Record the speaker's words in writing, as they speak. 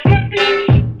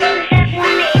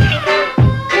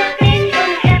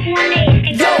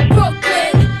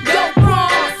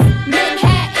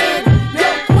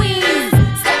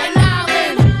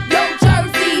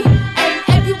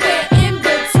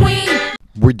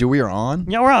we are on?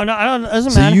 Yeah, we're on. No, it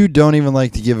doesn't So matter. you don't even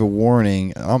like to give a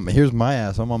warning. Here's my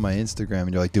ass. I'm on my Instagram,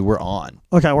 and you're like, dude, we're on.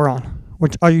 Okay, we're on.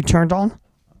 Are you turned on?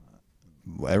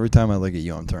 Every time I look at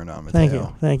you, I'm turned on,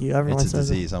 Mateo. Thank you. Everyone It's a says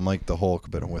disease. I'm like the Hulk,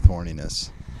 but with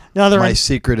horniness. No, My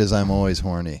secret is I'm always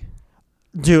horny.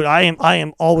 Dude, I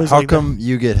am always. How like come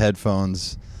you get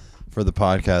headphones for the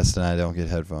podcast and I don't get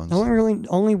headphones?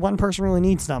 Only one person really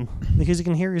needs them because you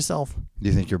can hear yourself. Do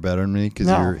you think you're better than me because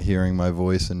No. you're hearing my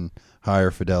voice in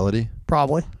higher fidelity?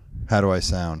 Probably. How do I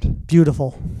sound?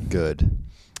 Beautiful. Good.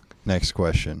 Next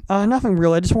question. Nothing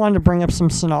really. I just wanted to bring up some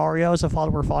scenarios I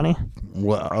thought were funny.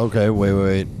 Well, okay,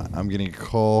 wait. I'm getting a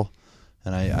call,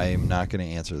 and I am not going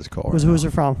to answer this call. Who's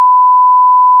it from?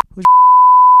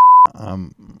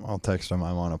 I'll text him.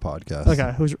 I'm on a podcast.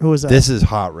 Okay, who is that? This is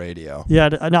hot radio. Yeah,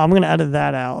 no, I'm going to edit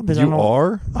that out. You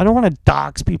are? I don't want to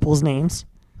dox people's names.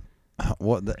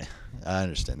 What? I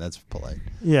understand. That's polite.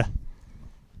 Yeah.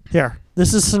 Here,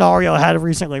 this is a scenario I had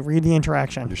recently. Read the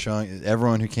interaction. You're showing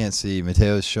everyone who can't see.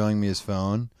 Mateo's showing me his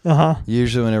phone.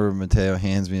 Usually whenever Mateo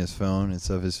hands me his phone, it's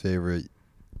of his favorite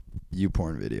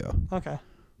YouPorn video. Okay.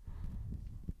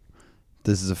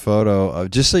 This is a photo of.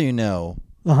 Just so you know.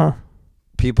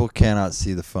 People cannot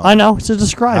see the phone. I know. So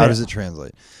describe How it. does it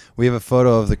translate? We have a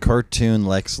photo of the cartoon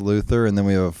Lex Luthor, and then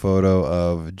we have a photo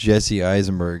of Jesse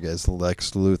Eisenberg as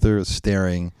Lex Luthor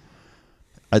staring.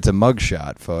 It's a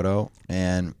mugshot photo,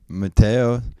 and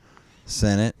Mateo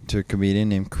sent it to a comedian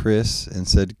named Chris and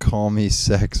said, "Call me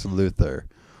Sex Luthor."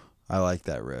 I like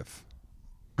that riff.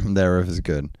 That riff is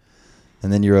good.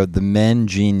 And then you wrote, "The men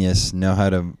genius know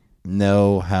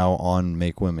how on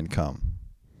make women come."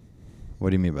 What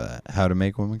do you mean by that? How to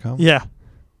make women come? Yeah.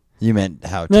 You meant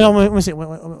how to. No, let me see. Wait,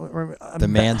 the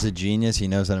man's a genius. He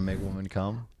knows how to make women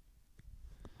come.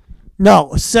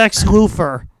 No, Sex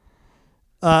Luthor.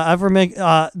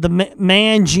 The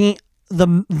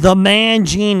man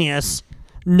genius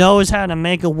knows how to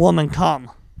make a woman come.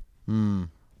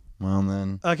 Well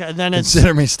then. Okay, then it's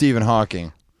consider me Stephen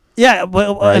Hawking. Yeah,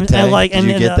 but right, did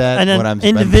you get that? And then what I'm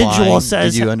individual implying?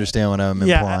 says. Did you understand what I'm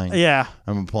implying? Yeah.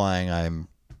 I'm implying I'm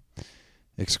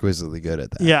exquisitely good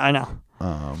at that. Yeah, I know.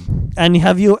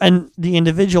 And the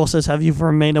individual says, "Have you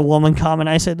ever made a woman come?" And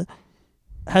I said,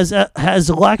 Has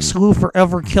Lex Luthor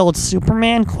ever killed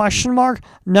Superman? ?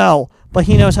 No, but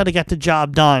he knows how to get the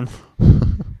job done.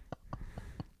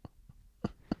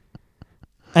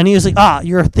 And he was like,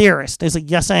 you're a theorist. He's like,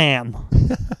 yes, I am.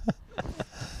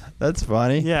 That's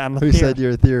funny. Yeah, I'm a Who said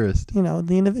you're a theorist? You know,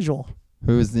 the individual.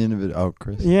 Who is the individual? Oh,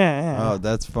 Chris. Yeah. Oh,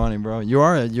 that's funny, bro.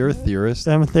 You're a theorist.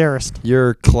 I'm a theorist.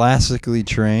 You're classically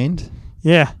trained.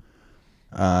 Yeah.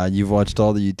 You've watched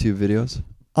all the YouTube videos?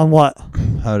 On what?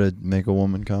 How to make a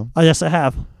woman come? Oh, yes, I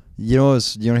have. You know want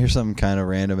to hear something kind of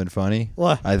random and funny?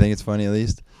 What? I think it's funny at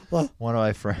least. What? One of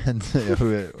my friends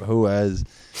who has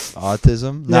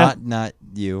autism. Yeah. Not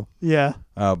you. Yeah.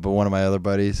 But one of my other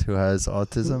buddies who has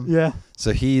autism. Yeah.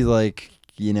 So he is like,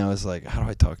 how do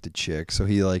I talk to chicks? So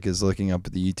he is looking up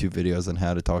the YouTube videos on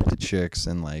how to talk to chicks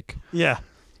and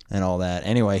and all that.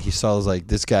 Anyway, he saw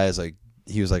this guy is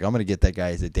he was like, I'm gonna get that guy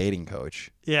as a dating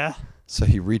coach. Yeah. So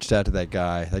he reached out to that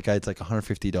guy. That guy's like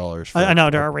 $150. I know,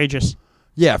 they're outrageous.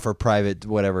 Yeah, for a private,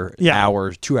 whatever,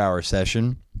 2-hour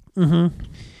session. Mm-hmm.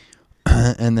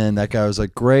 And then that guy was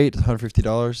like, great,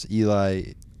 $150.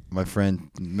 Eli, my friend,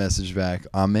 messaged back,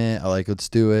 I'm in. Let's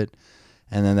do it.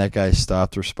 And then that guy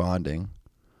stopped responding.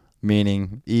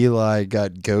 Meaning Eli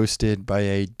got ghosted by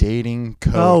a dating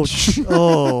coach.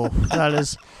 Oh,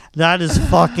 that is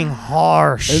fucking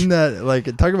harsh. Isn't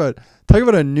that talk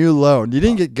about a new low? You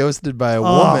didn't get ghosted by a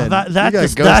woman.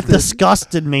 That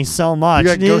disgusted me so much.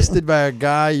 You got ghosted by a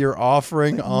guy you're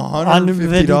offering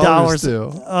 $150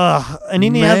 to. And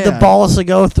he didn't have the balls to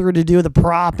go through to do the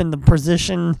prop and the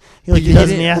position.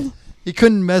 He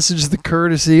couldn't message the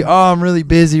courtesy. Oh, I'm really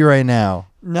busy right now.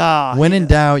 Nah. When in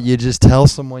doubt, you just tell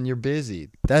someone you're busy.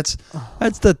 That's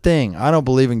the thing. I don't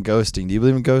believe in ghosting. Do you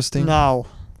believe in ghosting? No.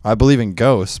 I believe in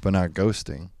ghosts, but not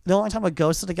ghosting. The only time I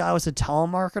ghosted a guy was a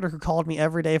telemarketer who called me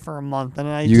every day for a month,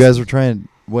 and guys were trying.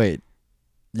 Wait,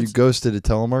 you ghosted a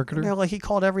telemarketer? No, he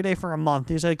called every day for a month.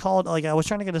 He called I was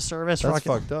trying to get a service. That's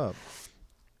fucked up.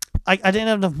 I didn't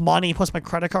have enough money. Plus, my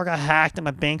credit card got hacked and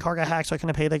my bank card got hacked, so I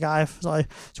couldn't pay the guy. So I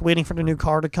was waiting for the new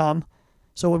car to come.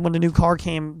 So when the new car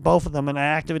came, both of them, and I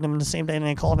activated them the same day, and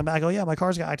I called him back. Oh yeah, my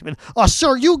car's got activated. Oh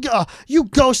sir, you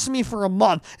ghosted me for a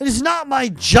month. It is not my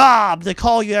job to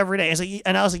call you every day.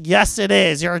 And I was like, yes, it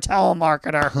is. You're a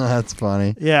telemarketer. That's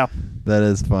funny. Yeah, that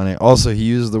is funny. Also, he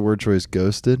used the word choice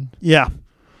 "ghosted." Yeah,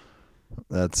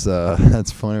 that's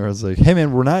funny. Where I was like, hey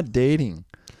man, we're not dating.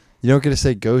 You don't get to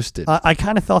say ghosted. I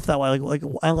kind of felt that way.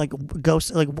 Like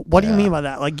ghost. Like, what do you mean by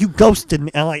that? Like, you ghosted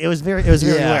me. And like, it was very weird.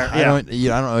 Yeah. I don't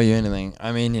owe you anything.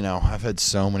 I mean, I've had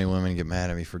so many women get mad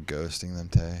at me for ghosting them,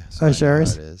 Tay. So Are you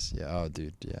serious? It is. Yeah. Oh,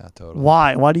 dude. Yeah, totally.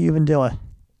 Why? Why do you even do it?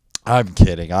 I'm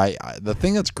kidding. I the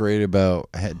thing that's great about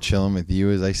chilling with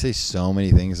you is I say so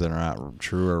many things that are not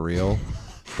true or real,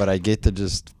 but I get to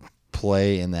just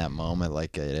play in that moment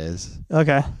like it is.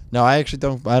 Okay. No, I actually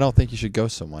don't. I don't think you should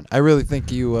ghost someone. I really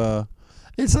think you.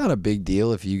 It's not a big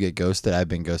deal if you get ghosted. I've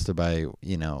been ghosted by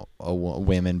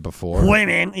women before.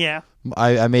 Women, yeah.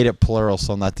 I made it plural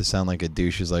so not to sound like a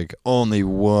douche. Is like only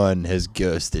one has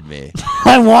ghosted me.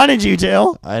 I wanted you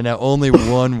to. I know only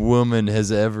one woman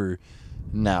has ever.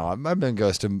 No, I've been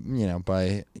ghosted,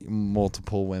 by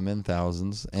multiple women,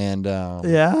 thousands, and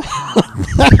yeah.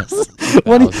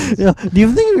 What do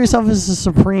you think of yourself as a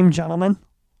supreme gentleman?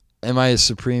 Am I a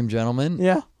supreme gentleman?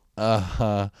 Yeah.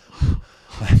 I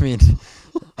mean,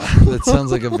 that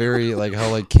sounds like a very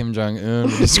how Kim Jong-un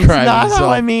would describe not himself. how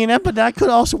I mean it, but that could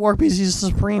also work because he's a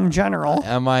supreme general.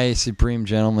 Am I a supreme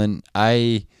gentleman?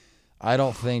 I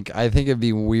don't think. I think it'd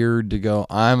be weird to go.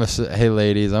 Hey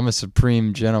ladies, I'm a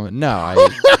supreme gentleman. No,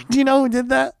 Do you know who did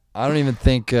that? I don't even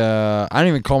think. I don't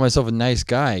even call myself a nice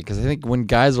guy because I think when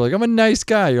guys are like, "I'm a nice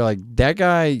guy," you're like, "That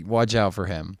guy, watch out for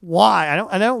him." Why?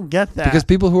 I don't get that. Because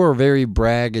people who are very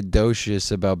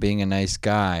braggadocious about being a nice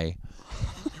guy.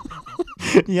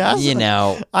 Yes.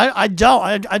 I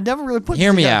don't. I never really put.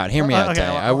 Hear me out. Tay. Okay,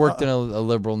 I worked in a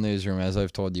liberal newsroom, as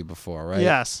I've told you before, right?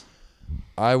 Yes.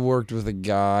 I worked with a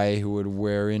guy who would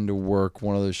wear into work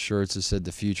one of those shirts that said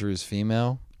 "The future is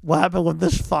female." What happened with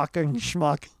this fucking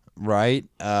schmuck? Right.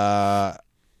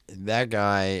 That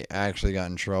guy actually got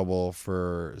in trouble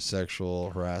for sexual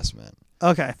harassment.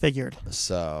 Okay, figured.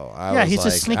 So I was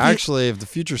like, sneaky... actually, if the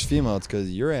future's female, it's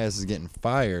because your ass is getting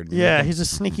fired. Yeah, he's a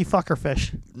sneaky fucker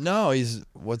fish. No,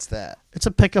 what's that? It's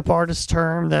a pickup artist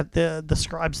term that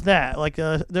describes that, like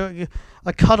a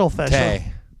cuddlefish.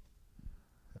 Okay.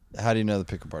 How do you know the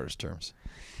pickup artist terms?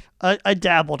 I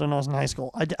dabbled when I was in high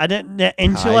school. I didn't get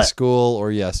into high school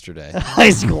or yesterday? High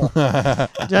school.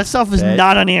 That stuff is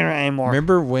not on the internet anymore.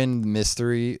 Remember when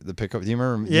Mystery, the pickup? Do you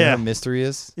remember? Yeah. You know what Mystery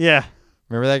is? Yeah.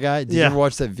 Remember that guy? Did you ever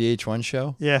watch that VH1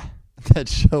 show? Yeah. That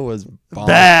show was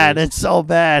bad. It's so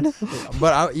bad.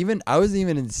 But I was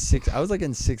in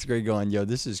sixth grade going, yo,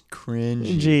 this is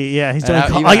cringe. Gee, yeah, he's doing.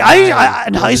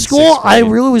 In high school, I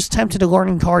really was tempted to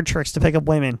learning card tricks to pick up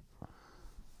women.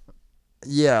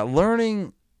 Yeah,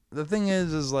 learning. The thing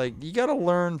is like you got to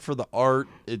learn for the art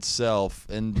itself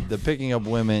and the picking up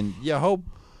women. You hope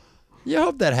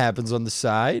that happens on the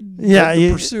side. Yeah,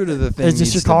 the pursuit of the thing is this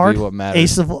needs your to card? be what matters.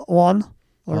 Ace of one,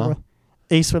 or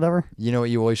ace whatever. You know what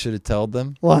you always should have told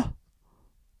them? What?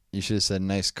 You should have said,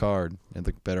 "Nice card. It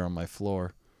looked better on my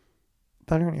floor."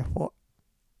 Better on your floor.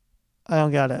 I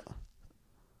don't get it.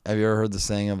 Have you ever heard the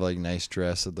saying of like "nice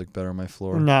dress that looked better on my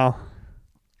floor"? No.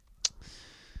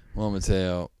 Well,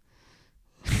 Mateo.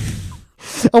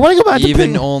 I want to go back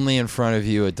even only in front of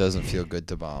you, it doesn't feel good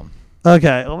to bomb.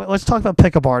 Okay, let's talk about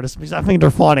pickup artists because I think they're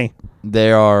funny.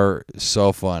 They are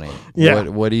so funny. Yeah.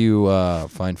 What do you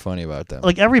find funny about them?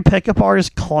 Like every pickup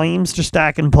artist claims they're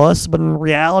stacking puss, but in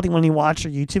reality, when you watch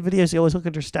their YouTube videos, you always look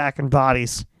at their stacking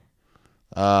bodies.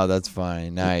 Oh, that's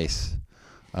funny. Nice.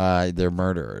 They're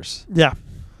murderers. Yeah.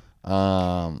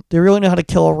 They really know how to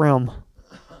kill a room.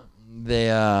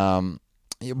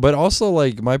 But also,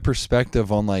 like, my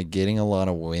perspective on, like, getting a lot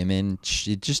of women,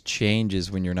 it just changes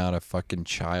when you're not a fucking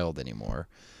child anymore.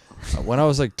 When I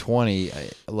was, like, 20,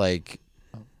 and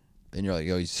you're like,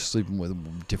 oh, you're sleeping with a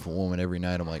different woman every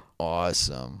night. I'm like,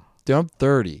 awesome. Dude, I'm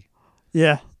 30.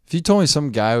 Yeah. If you told me some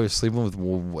guy was sleeping with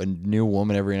a new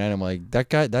woman every night, I'm like, that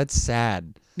guy, that's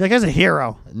sad. That guy's a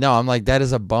hero. No, I'm like, that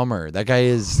is a bummer. That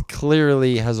guy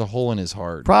clearly has a hole in his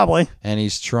heart. Probably. And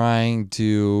he's trying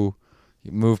to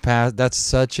move past. That's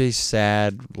such a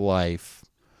sad life.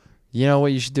 You know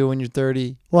what you should do when you're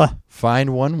 30? What?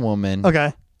 Find one woman.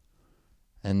 Okay.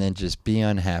 And then just be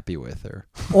unhappy with her.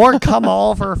 Or come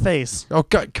all over her face. Oh,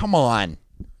 God, come on.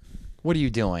 What are you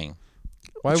doing?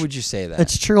 Why would you say that?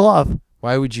 It's true love.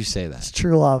 Why would you say that? It's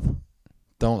true love.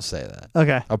 Don't say that.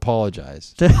 Okay.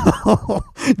 Apologize.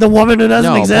 The woman who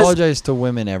doesn't exist? No, apologize to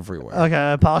women everywhere. Okay,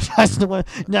 I apologize to women.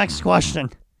 Next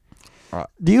question.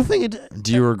 Do you think it...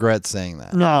 Do you regret saying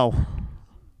that? No.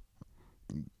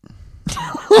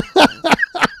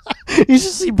 You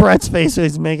should see Bret's face when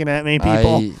he's making at me,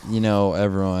 people.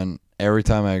 Everyone, every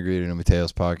time I agree to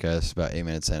Mateo's podcast, about 8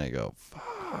 minutes in, I go,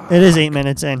 fuck. It is 8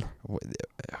 minutes in. Oh,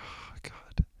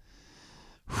 God.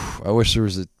 I wish there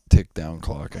was a tick down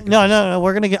clock. No.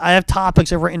 We're gonna get. I have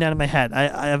topics I've written down in my head.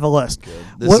 I have a list. Good.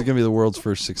 This is gonna be the world's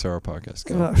first 6-hour podcast.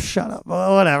 Go. Oh, shut up.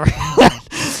 Whatever.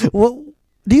 What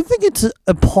do you think it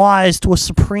applies to a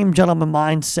supreme gentleman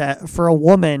mindset for a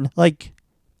woman, like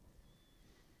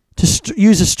to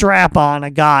use a strap on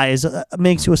a guy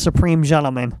makes you a supreme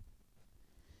gentleman?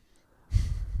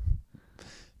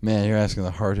 Man, you're asking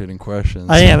the hard-hitting questions.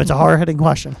 I am. It's a hard-hitting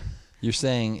question. You're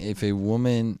saying if a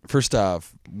woman, first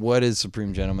off, what is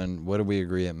supreme gentleman? What do we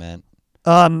agree it meant?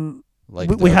 Like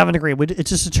we haven't agreed.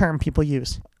 It's just a term people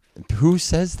use. Who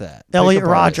says that? Elliot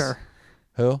Rodger.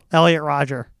 Who? Elliot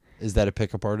Rodger. Is that a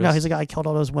pickup artist? No, he's the guy who killed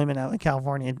all those women out in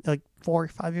California like 4 or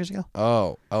 5 years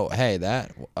ago. Hey,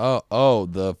 that.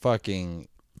 The fucking.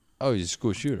 Oh, he's a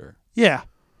school shooter. Yeah.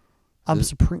 I'm a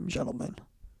supreme gentleman.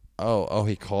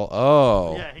 He called.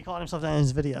 Oh. Yeah, he called himself that in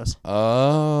his videos.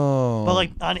 Oh. But like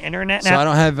on the internet now.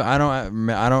 So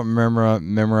I don't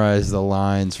memorize the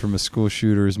lines from a school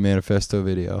shooter's manifesto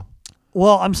video.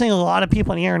 Well, I'm saying a lot of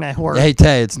people on the internet who are. Hey,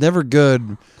 Tay, it's never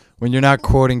good when you're not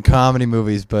quoting comedy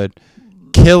movies, but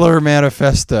killer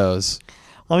manifestos.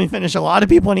 Let me finish. A lot of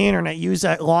people on the internet use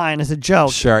that line as a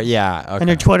joke. Sure, yeah. Okay. In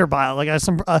their Twitter bio,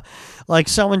 like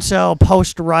so and so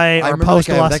post right or post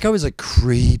that guy was a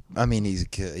creep. I mean, he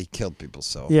killed people,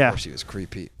 so of course he was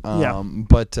creepy.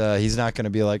 But he's not going to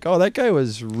be like, oh, that guy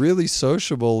was really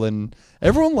sociable and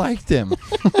everyone liked him.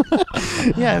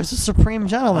 Yeah, he was a supreme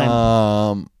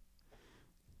gentleman.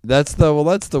 That's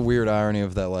the weird irony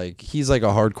of that. Like, he's like a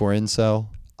hardcore incel.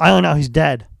 I don't know. He's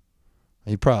dead.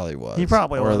 He probably was.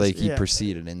 Or like he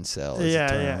preceded incel.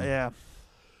 Yeah.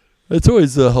 It's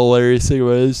always the hilarious thing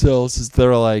about incels is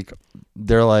they're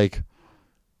like,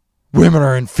 women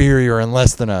are inferior and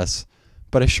less than us.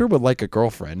 But I sure would like a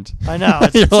girlfriend. I know.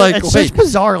 It's such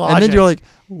bizarre logic. And then you're like,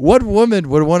 what woman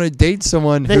would want to date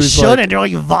someone they who's shouldn't. like... They're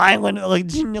like violent, like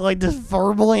this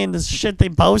verbally and this shit they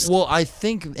post. Well, I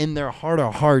think in their heart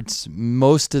of hearts,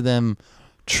 most of them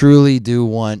truly do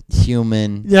want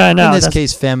human, in this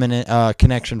case, feminine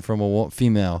connection from a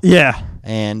female. Yeah.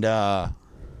 And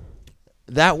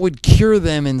that would cure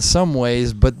them in some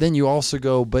ways, but then you also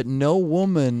go, but no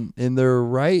woman in their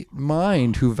right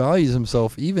mind who values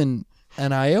himself even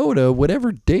an iota would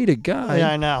ever date a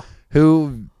guy I know.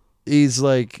 who is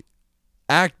like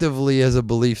actively has a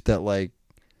belief that like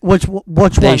which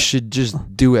they one? should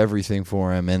just do everything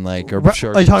for him and like are you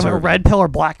talking about red pill or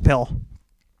black pill?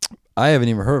 I haven't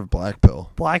even heard of black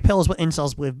pill. Black pill is what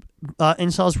incels believe.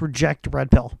 Incels reject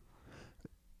red pill.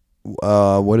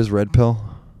 What is red pill?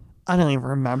 I don't even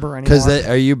remember anymore. Because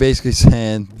are you basically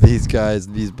saying these guys,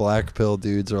 these black pill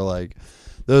dudes are like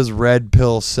those red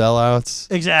pill sellouts?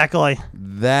 Exactly.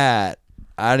 That,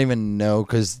 I don't even know,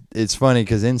 because it's funny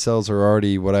because incels are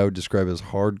already what I would describe as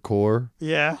hardcore.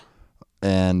 Yeah.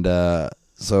 And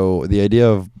so the idea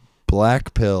of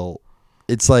black pill,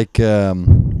 it's like...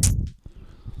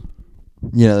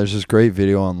 there's this great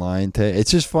video online. It's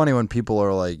just funny when people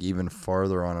are like even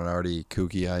farther on an already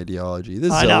kooky ideology.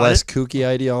 This is a less kooky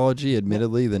ideology,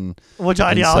 admittedly, than which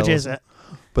ideology is it?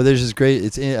 But there's this great.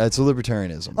 It's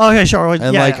libertarianism. Okay, sure.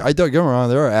 And I don't get me wrong.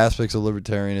 There are aspects of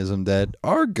libertarianism that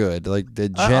are good, like the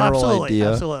general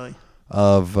idea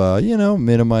of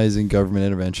minimizing government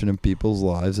intervention in people's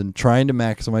lives and trying to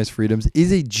maximize freedoms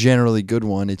is a generally good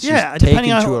one. It's just taken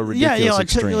to a ridiculous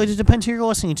extreme. It depends who you're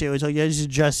listening to. Is it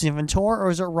Justin Ventura or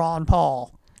is it Ron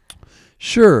Paul?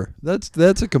 Sure,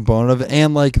 that's a component of it,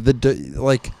 and like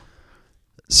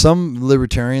some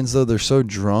libertarians though they're so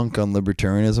drunk on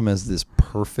libertarianism as this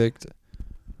perfect.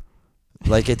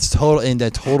 Like it's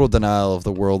total denial of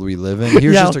the world we live in.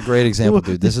 Here's just a great example,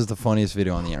 dude. This is the funniest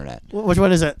video on the internet. Which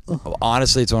one is it?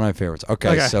 Honestly, it's one of my favorites.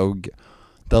 Okay. So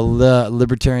the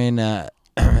libertarian, the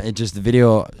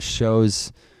video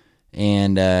shows,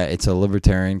 and it's a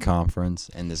libertarian conference,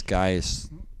 and this guy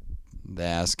they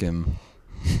ask him,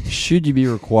 should you be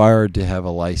required to have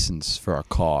a license for a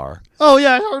car? Oh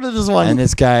yeah, I heard of this one. And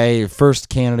this guy, first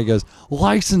candidate, goes,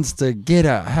 license to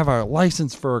have a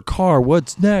license for a car.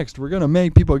 What's next? We're gonna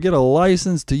make people get a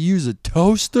license to use a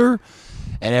toaster.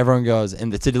 And everyone goes,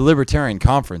 and it's a libertarian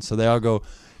conference, so they all go,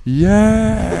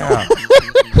 yeah.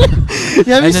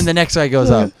 And then the next guy goes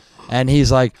up, and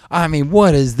he's like, I mean,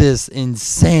 what is this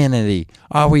insanity?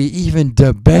 Are we even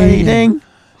debating?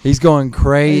 He's going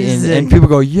crazy, and people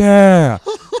go, yeah.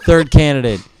 Third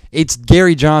candidate. It's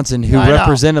Gary Johnson, who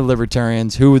represented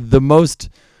libertarians, who the most,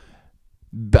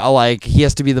 he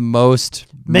has to be the most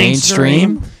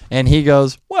mainstream. And he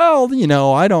goes, well,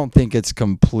 I don't think it's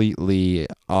completely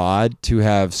odd to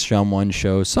have someone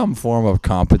show some form of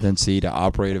competency to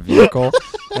operate a vehicle.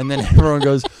 And then everyone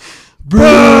goes,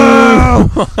 Boo!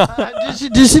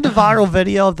 Did you see the viral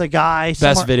video of the guy?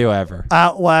 Best video ever.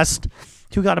 Out west,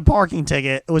 who got a parking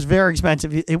ticket. It was very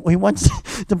expensive. He went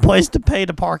to the place to pay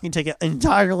the parking ticket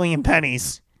entirely in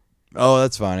pennies. Oh,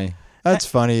 that's funny. That's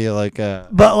funny. Like,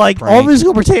 but like prank. all these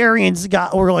libertarians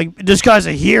were like, this guy's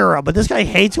a hero, but this guy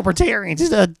hates libertarians.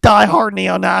 He's a diehard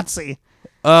neo-Nazi.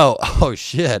 Oh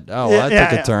shit. Oh, well,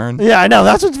 that took a turn. Yeah, I know.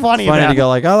 That's what's funny. It's funny about to go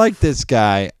like, I like this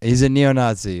guy. He's a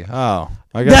neo-Nazi. Oh,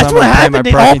 I guess That's I'm what gonna pay happened. my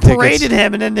They all parking paraded tickets.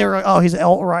 him, and then they were like, "Oh, he's an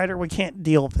alt-righter. We can't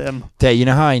deal with him." Hey, you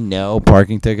know how I know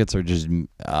parking tickets are just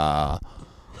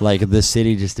like the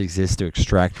city just exists to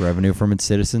extract revenue from its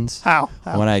citizens? How?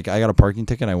 When I got a parking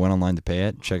ticket, I went online to pay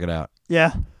it. Check it out.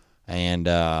 Yeah. And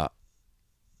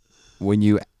when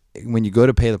you go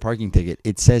to pay the parking ticket,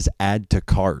 it says add to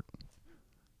cart.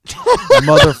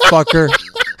 Motherfucker.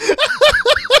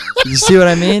 You see what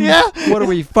I mean? Yeah. What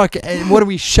are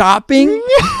we shopping? And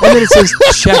then it says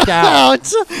check out.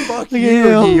 Fuck you,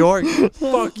 New York.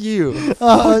 Fuck you.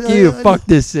 Fuck you. Fuck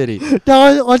this city.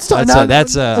 No, let's talk. Now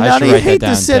that I should you write hate that down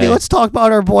the city. today. Let's talk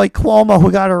about our boy Cuomo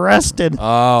who got arrested.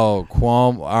 Oh,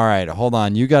 Cuomo. All right, hold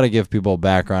on. You got to give people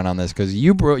background on this because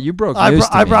you broke news I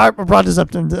to me. brought this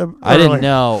up to him. I didn't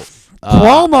know.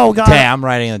 Cuomo got. I'm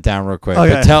writing it down real quick.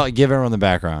 Okay. But give everyone the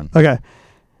background. Okay.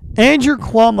 Andrew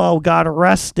Cuomo got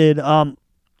arrested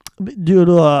due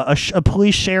to a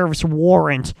police sheriff's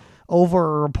warrant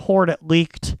over a report that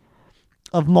leaked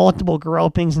of multiple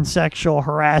gropings and sexual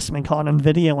harassment caught on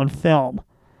video and film.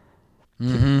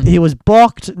 Mm-hmm. He was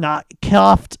booked, not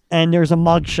cuffed, and there's a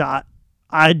mugshot.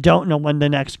 I don't know when the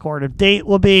next court date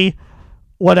will be,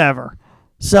 whatever.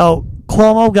 So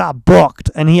Cuomo got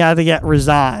booked, and he had to get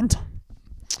resigned.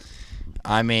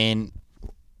 I mean,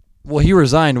 well, he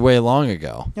resigned way long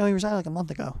ago. No, he resigned like a month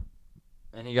ago.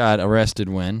 And he got arrested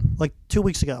when? Like 2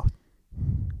 weeks ago.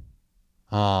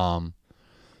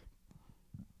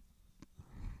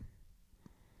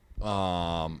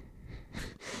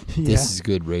 This is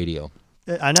good radio.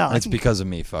 I know. It's because of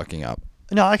me fucking up.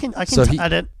 No, I can So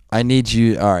edit. I need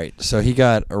you. All right. So he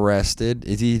got arrested.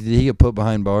 Did he get put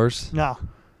behind bars? No.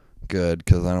 Good,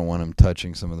 because I don't want him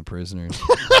touching some of the prisoners.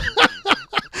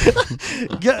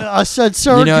 I said,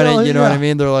 sir. You know what I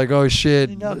mean? They're like, oh shit.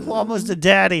 You know, Cuomo's the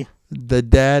daddy. The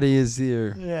daddy is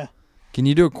here. Yeah. Can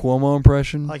you do a Cuomo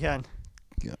impression? I can.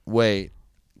 Wait.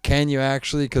 Can you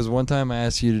actually? Because one time I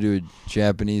asked you to do a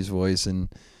Japanese voice, and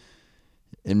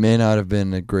it may not have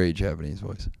been a great Japanese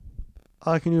voice.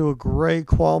 I can do a great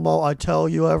Cuomo. I tell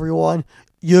you, everyone,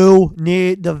 you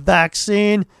need the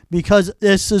vaccine because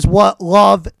this is what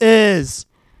love is.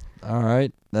 All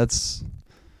right. That's,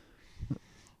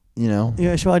 You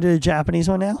guys want to do the Japanese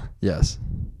one now? Yes.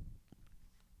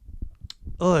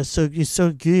 Oh, it's so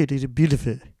good. It's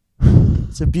beautiful.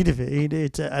 It's so beautiful.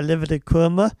 I love the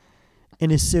Cuomo,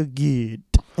 and it's so good.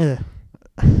 Look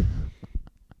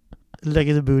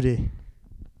at the booty.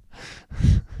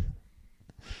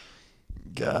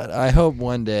 God, I hope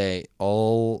one day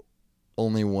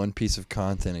only one piece of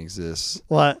content exists.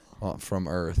 What? From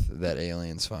Earth that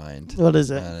aliens find. What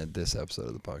is it? This episode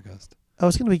of the podcast. I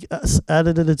was going to be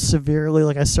edited severely,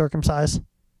 like I circumcise.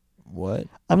 What?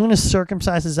 I'm going to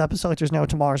circumcise this episode like there's no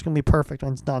tomorrow. It's going to be perfect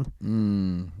when it's done.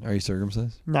 Are you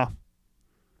circumcised? No.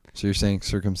 So you're saying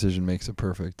circumcision makes it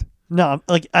perfect? No, I'm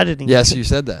like editing. Yes, you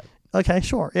said that. Okay,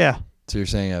 sure. Yeah. So you're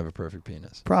saying I have a perfect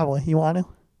penis? Probably. You want to?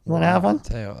 You want to have one? I'll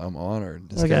tell you, I'm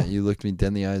honored. Okay. You looked me dead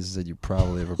in the eyes and said you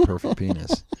probably have a perfect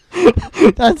penis.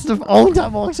 That's the only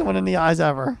time I look someone in the eyes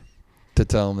ever. To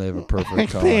tell them they have a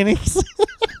perfect cock. Penis.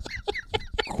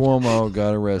 Cuomo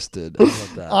got arrested. How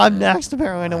about that, I'm man? next,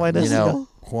 apparently, in a way. This is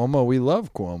Cuomo, we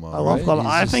love Cuomo. I love right? Cuomo.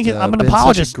 He's I just, think I'm an been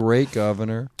apologist. Such a great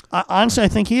governor. Honestly, I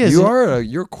think he is. You're a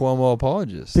Cuomo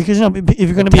apologist. Because if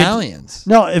you're going to be Italians.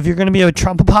 if you're going to be a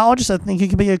Trump apologist, I think you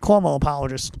can be a Cuomo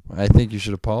apologist. I think you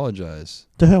should apologize.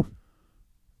 To who?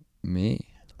 Me.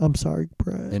 I'm sorry,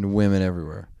 Bret. And women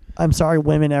everywhere. I'm sorry,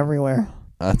 women everywhere.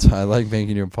 I like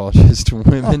making you apologize to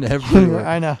women everywhere.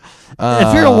 I know.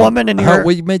 If you're a woman and you're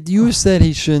you said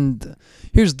he shouldn't.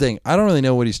 Here's the thing. I don't really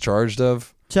know what he's charged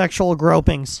of. sexual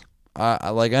gropings. I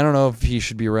don't know if he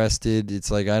should be arrested. It's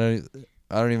like I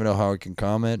don't even know how I can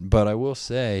comment, but I will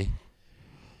say,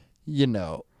 you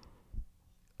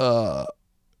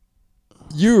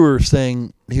were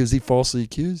saying was he falsely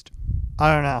accused?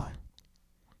 I don't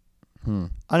know.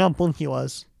 I don't think he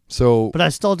was. So, but I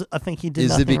think he did.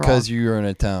 Is it because wrong. you're an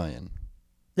Italian?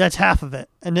 That's half of it,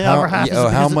 and the other half.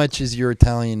 How much is your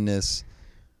Italianness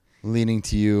leading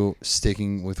to you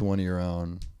sticking with one of your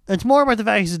own? It's more about the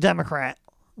fact he's a Democrat.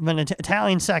 Than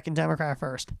Italian second, Democrat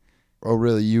first. Oh,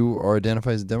 really? You are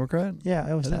identified as a Democrat? Yeah,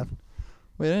 I always have.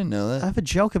 Wait, I didn't know that. I have a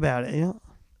joke about it.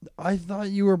 I thought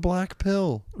you were Black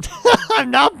Pill.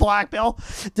 I'm not Black Pill.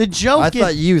 The joke I is...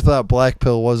 thought you thought Black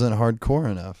Pill wasn't hardcore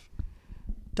enough.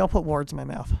 Don't put words in my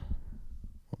mouth.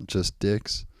 Just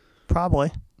dicks.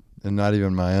 Probably. And not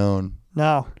even my own.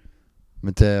 No.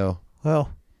 Mateo,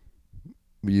 Well.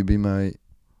 will you be my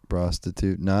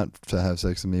prostitute? Not to have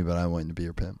sex with me, but I want to be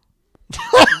your pimp.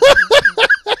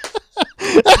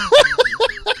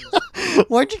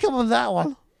 Where'd you come up with that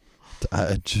one?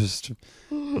 I just,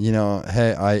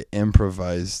 hey, I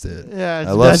improvised it. Yeah.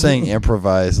 I love saying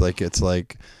improvise like it's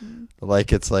like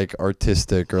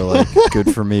artistic or like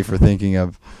good for me for thinking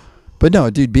of. But no,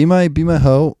 dude, be my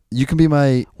hoe. You can be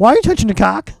my. Why are you touching the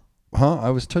cock? Huh? I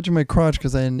was touching my crotch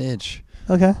because I had an itch.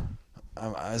 Okay.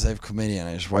 As I have chlamydia, and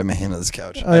I just wipe my hand on this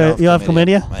couch. Oh, yeah, you have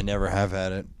chlamydia? I never have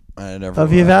had it. I never.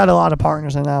 Have you had a lot of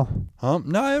partners I know?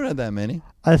 No, I haven't had that many.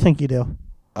 I think you do.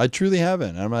 I truly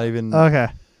haven't. I'm not even. Okay.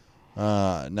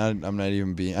 I'm not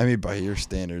even being. I mean, by your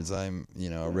standards, I'm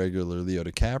a regular Leo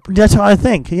DiCaprio. That's what I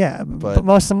think. Yeah, but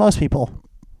most people.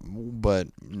 But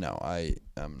no, I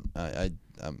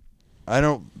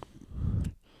don't.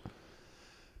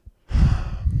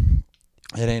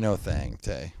 It ain't no thing,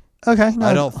 Tay. Okay. No.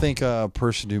 I don't think a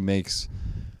person who makes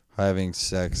having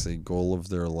sex a goal of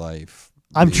their life.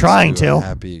 I'm trying to. A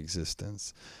happy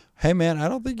existence. Hey man, I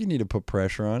don't think you need to put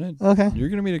pressure on it. Okay. You're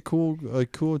gonna meet a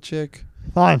cool chick.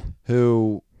 Fine.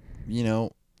 Who,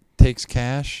 takes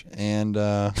cash and.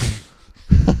 I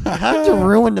have to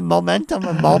ruin the momentum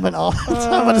and moment all the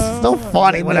time, but it's still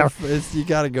funny. Whatever. You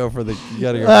gotta go for the. You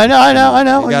gotta go. I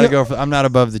know. You gotta go for. I'm not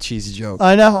above the cheesy joke.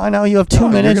 I know. You have 2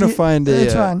 minutes. You're gonna find a.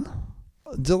 It's fine.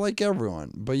 To like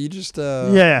everyone, but you just.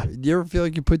 Yeah. You ever feel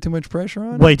like you put too much pressure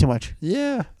on? Way too much.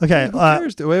 Yeah. Okay. Who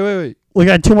cares? Wait. We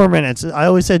got 2 more minutes. I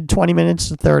always said 20 minutes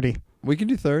to 30. We can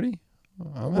do 30.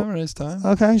 I'm having a nice time.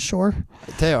 Okay, sure.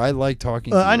 Tell you, I like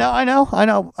talking to you. I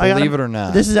know. Believe it or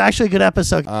not. This is actually a good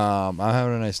episode. I'm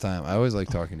having a nice time. I always like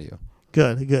talking to you.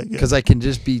 Good. Because I can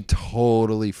just be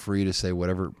totally free to say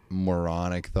whatever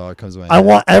moronic thought comes to my head. I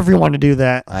want everyone to do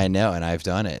that. I know, and I've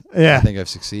done it. Yeah. I think I've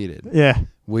succeeded. Yeah.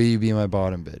 Will you be my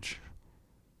bottom bitch?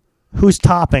 Who's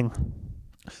topping?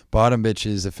 Bottom bitch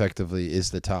is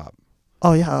the top.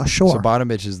 Oh, yeah, sure. So bottom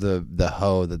bitch is the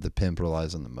hoe that the pimp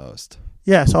relies on the most.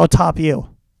 Yeah, so I'll top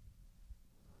you.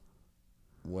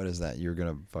 What is that? You're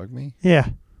going to fuck me? Yeah.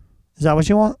 Is that what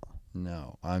you want?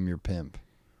 No, I'm your pimp.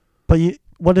 But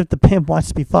what if the pimp wants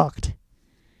to be fucked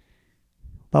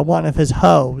by one of his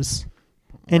hoes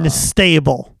in the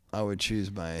stable? I would choose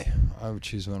one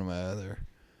of my other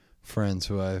friends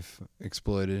who I've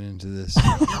exploited into this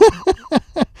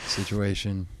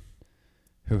situation,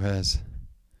 who has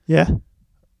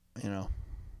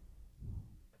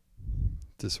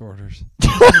disorders.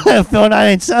 Phil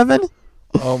 987?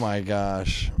 Oh my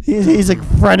gosh. He's a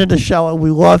friend of the show and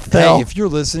we love Phil. Hey, if you're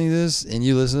listening to this and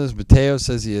you listen to this, Mateo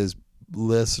says he has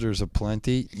listeners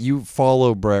aplenty. You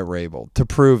follow Bret Raybould to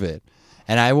prove it.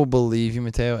 And I will believe you,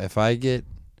 Mateo, if I get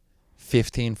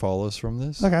 15 follows from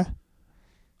this. Okay.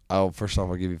 First off,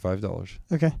 I'll give you $5.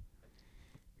 Okay.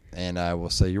 And I will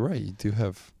say you're right. You do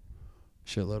have a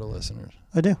shitload of listeners.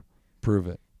 I do. Prove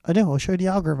it. I do. I'll show you the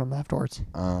algorithm afterwards.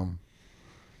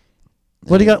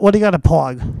 What do you got to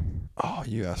plug? Oh,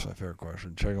 you asked my favorite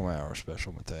question. Check out my hour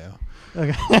special, Mateo.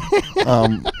 Okay.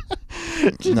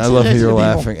 I love how you're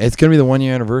laughing. It's gonna be the 1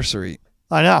 year anniversary.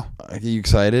 I know. Are you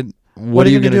excited? What are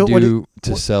you gonna do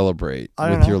to celebrate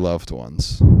with your loved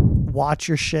ones? Watch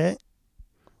your shit.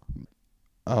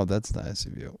 Oh, that's nice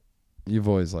of you. You've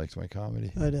always liked my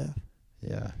comedy. I do.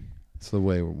 Yeah, it's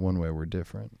one way we're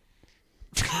different.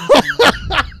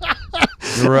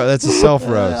 That's a self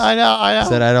roast. I know.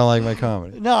 Said I don't like my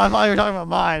comedy. No, I thought you were talking about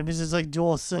mine because it's like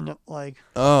dual sin. Like.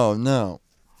 Oh no,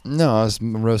 I was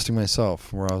roasting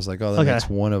myself. Where I was like, oh, that makes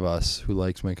one of us who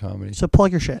likes my comedy. So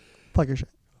plug your shit.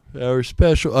 Our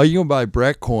special. Oh, you gonna buy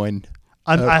Bret coin?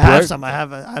 I have some. I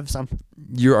have some.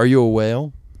 Are you a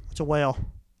whale? It's a whale.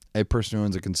 A person who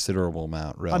owns a considerable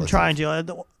amount. Relative. I'm trying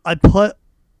to. I put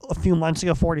a few months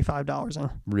ago $45 in.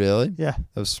 Really? Yeah.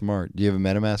 That was smart. Do you have a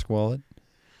MetaMask wallet?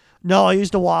 No, I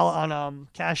used a wallet on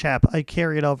Cash App. I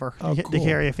carry it over. Oh, They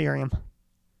carry Ethereum.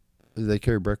 Do they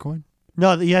carry Bretcoin?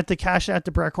 No, you have to Cash App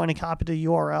the Bretcoin and copy the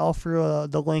URL through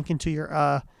the link into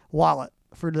your wallet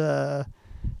for the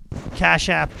Cash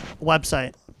App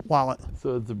website wallet.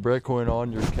 So it's a Bretcoin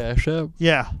on your Cash App?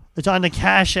 Yeah. It's on the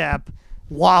Cash App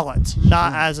wallet,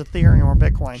 not as Ethereum or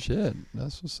Bitcoin. Shit,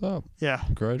 that's what's up. Yeah.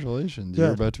 Congratulations. Good.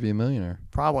 You're about to be a millionaire.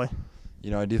 Probably.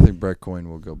 I do think Bretcoin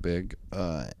will go big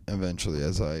eventually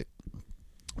as I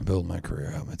build my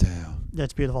career out, Mateo.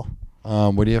 That's beautiful.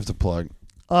 What do you have to plug?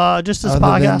 Just this Other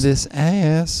than podcast. this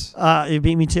ass. You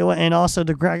beat me to it, and also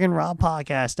the Greg and Rob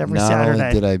podcast every Not Saturday.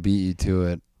 only did I beat you to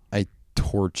it, I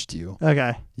torched you.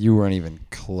 Okay. You weren't even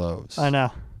close. I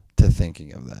know. To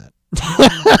thinking of that.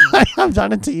 I've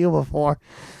done it to you before.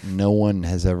 No one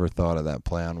has ever thought of that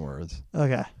play on words.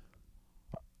 Okay.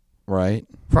 Right?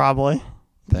 Probably.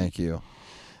 Thank you.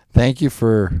 Thank you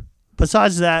for...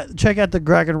 Besides that, check out the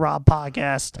Greg and Rob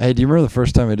podcast. Hey, do you remember the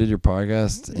first time I did your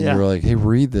podcast? And Yeah. you were like, hey,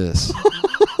 read this.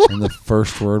 And the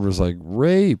first word was like,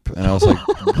 rape. And I was like,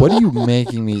 what are you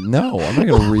making me... No, I'm not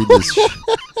going to read this shit.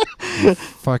 You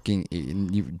fucking...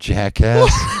 You jackass.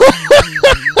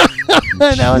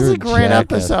 That was You're a great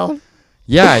jackass. episode.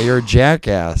 Yeah, you're a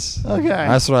jackass. Okay.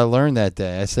 That's what I learned that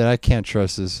day. I said, I can't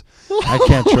trust this. I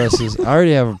can't trust this. I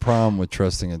already have a problem with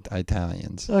trusting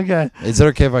Italians. Okay. Is it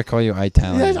okay if I call you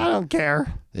Italian? I don't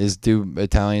care. Do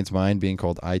Italians mind being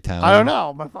called Italian? I don't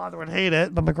know. My father would hate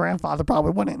it, but my grandfather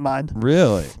probably wouldn't mind.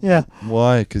 Really? Yeah.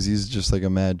 Why? Because he's just like a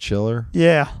mad chiller?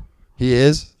 Yeah. He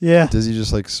is? Yeah. Does he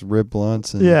just like rip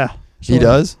blunts? And Yeah. He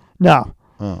does? No.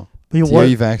 Oh. But he So are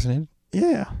you vaccinated?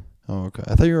 Yeah. Oh, okay.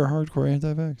 I thought you were a hardcore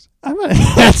anti-vax. I'm an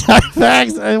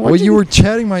anti-vax. Well, you were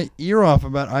chatting my ear off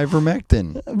about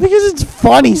ivermectin. Because it's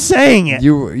funny saying it.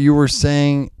 You were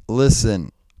saying,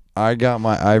 listen, I got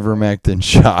my ivermectin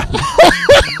shot.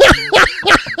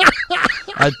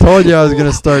 I told you I was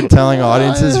gonna start telling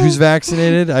audiences who's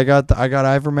vaccinated. I got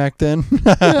ivermectin.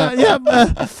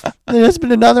 There's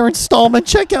been another installment.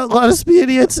 Check out Let Us Be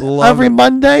Idiots every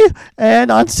Monday and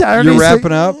on Saturdays. You're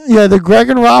wrapping up? Yeah, the Greg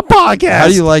and Rob podcast. How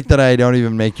do you like that I don't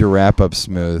even make your wrap up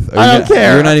smooth? I don't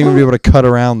care. You're not even gonna be able to cut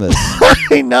around this.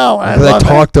 I know. Because I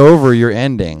talked over your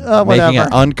ending, making it whatever.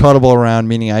 uncuttable around,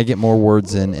 meaning I get more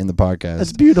words in the podcast.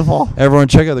 It's beautiful. Everyone,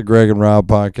 check out the Greg and Rob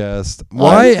podcast.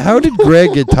 Why? How did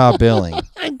Greg get top billing?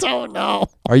 I don't know.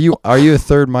 Are you a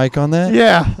third mic on that?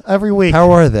 Yeah, every week.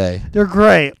 How are they? They're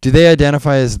great. Do they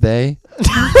identify as they?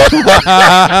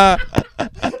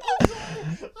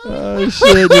 Oh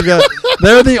shit!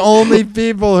 They're the only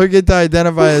people who get to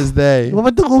identify as they. What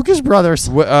about the Lucas brothers?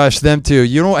 Them too.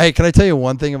 You know? Hey, can I tell you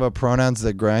one thing about pronouns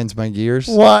that grinds my gears?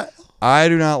 What? I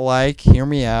do not like. Hear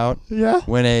me out. Yeah.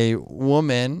 When a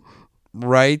woman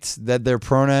writes that their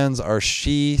pronouns are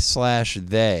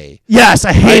she/they. Yes,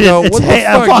 I hate I go, it. It's what the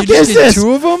fuck? fuck You just is need this?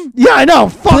 two of them? Yeah, I know.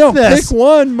 Fuck No, this. pick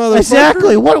one, motherfucker.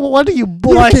 Exactly. What are you, You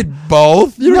boy? don't get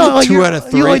both. You don't get two out of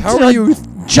three. How are you?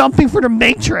 Jumping for the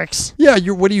Matrix. Yeah,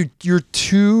 you're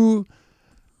two.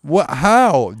 What?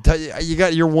 How?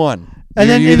 You're one. And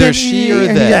You're then either she or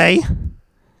they. they.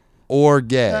 Or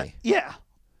gay. Yeah.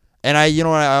 And you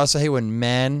know what? I also hate when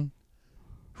men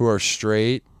who are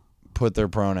straight put their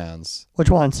pronouns. Which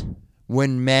ones?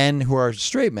 When men who are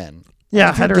straight men.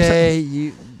 Yeah, if you're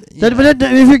gay, but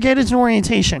if you're gay, it's an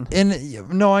orientation.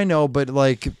 No, I know, but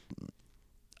like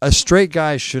a straight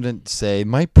guy shouldn't say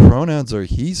my pronouns are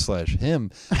he/him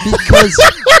because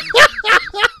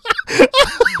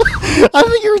I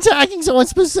think you're attacking someone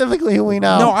specifically who we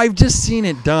know. no, I've just seen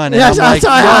it done. Yes, and I'm like,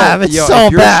 I have. It's so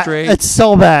if you're bad. straight It's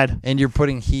so bad. and you're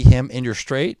putting he/him and you're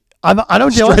straight. I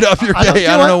don't do it. Straight up, you're gay.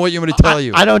 I don't know what you want me to tell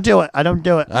you. I don't do it. I don't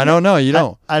do it. I don't know. You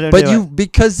don't. I don't But do it.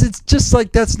 because it's just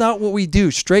like that's not what we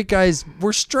do. Straight guys,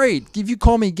 we're straight. If you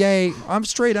call me gay, I'm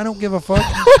straight. I don't give a fuck.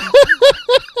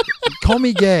 Call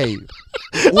me gay.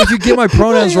 Well, if you get my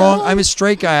pronouns wrong, I'm a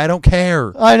straight guy. I don't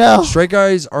care. I know. Straight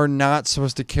guys are not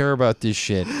supposed to care about this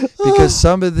shit because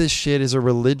some of this shit is a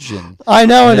religion. I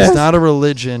know And it is. it's not a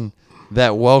religion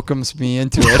that welcomes me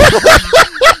into it.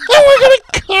 We're gonna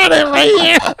cut it right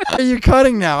here. Are you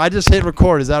cutting now? I just hit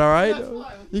record. Is that all right?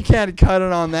 You can't cut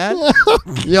it on that.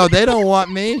 Yo, they don't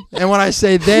want me. And when I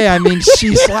say they, I mean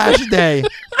she/they.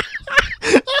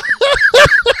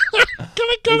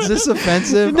 Is this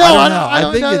offensive? No, I don't know.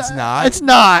 I think know. it's not. It's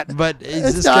not. But is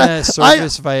It's this not. going to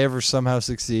surface if I ever somehow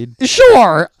succeed?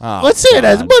 Sure. Oh, Let's say it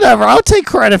as God. whatever. I'll take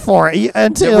credit for it.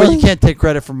 Well, you can't take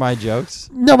credit for my jokes.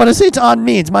 No, but I say it's on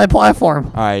me. It's my platform.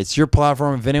 All right, it's your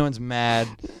platform. If anyone's mad,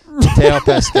 Mateo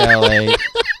Pascale,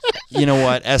 you know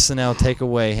what? SNL, take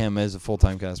away him as a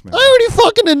full-time cast member. I already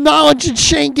fucking acknowledged that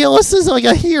Shane Gillis is like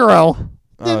a hero.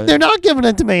 They're not giving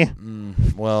it to me.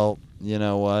 Well, you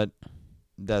know what?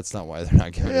 That's not why they're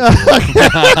not giving it to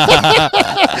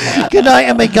you. Good night,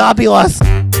 and may God be blessed.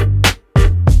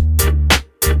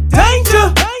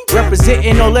 Danger!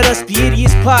 Representing on Let Us Be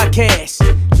Idiots podcast.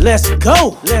 Let's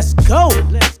go. Let's go.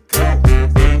 Let's go.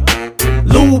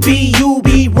 Lou B, you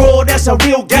be raw, that's a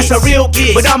real gig. That's a real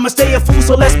gig. But I'ma stay a fool,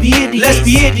 so let's be idiots. Let's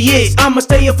be idiots. I'ma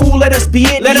stay a fool, let us be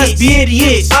idiots. Let us be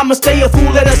idiots. I'ma stay a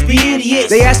fool, let us be idiots.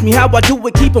 They ask me how I do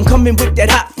it, keep 'em coming with that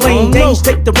hot flame. Dames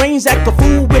take the reins, act a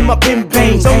fool with my pen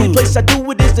pains. Only place I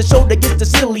do it is the show that gets the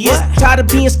silliest. Tired of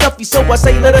being stuffy, so I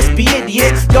say let us be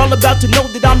idiots. Y'all about to know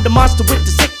that I'm the monster with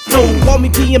the sick flow. Call me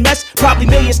PMS, probably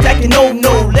million stacking, no.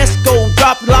 Let's go,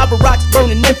 drop lava rocks,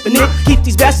 burning infinite. Keep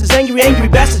these bastards angry, angry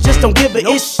bastards just don't give a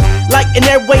ish. Lighten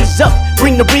their ways up,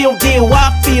 bring the real deal.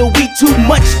 I feel we too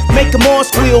much, make 'em all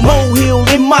squeal. Molehill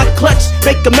in my clutch,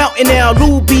 make 'em out and now.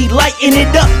 Lou B lighten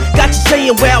it up, got you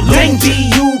saying well. Lou B,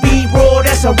 you be raw,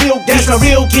 that's a real gig. That's a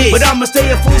real gig. But I'ma stay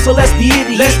a fool, so let's be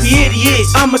idiots. Let's be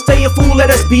idiots. I'ma stay a fool, let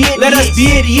us be idiots. Let us be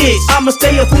idiots. I'ma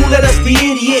stay a fool, let us be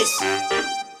idiots.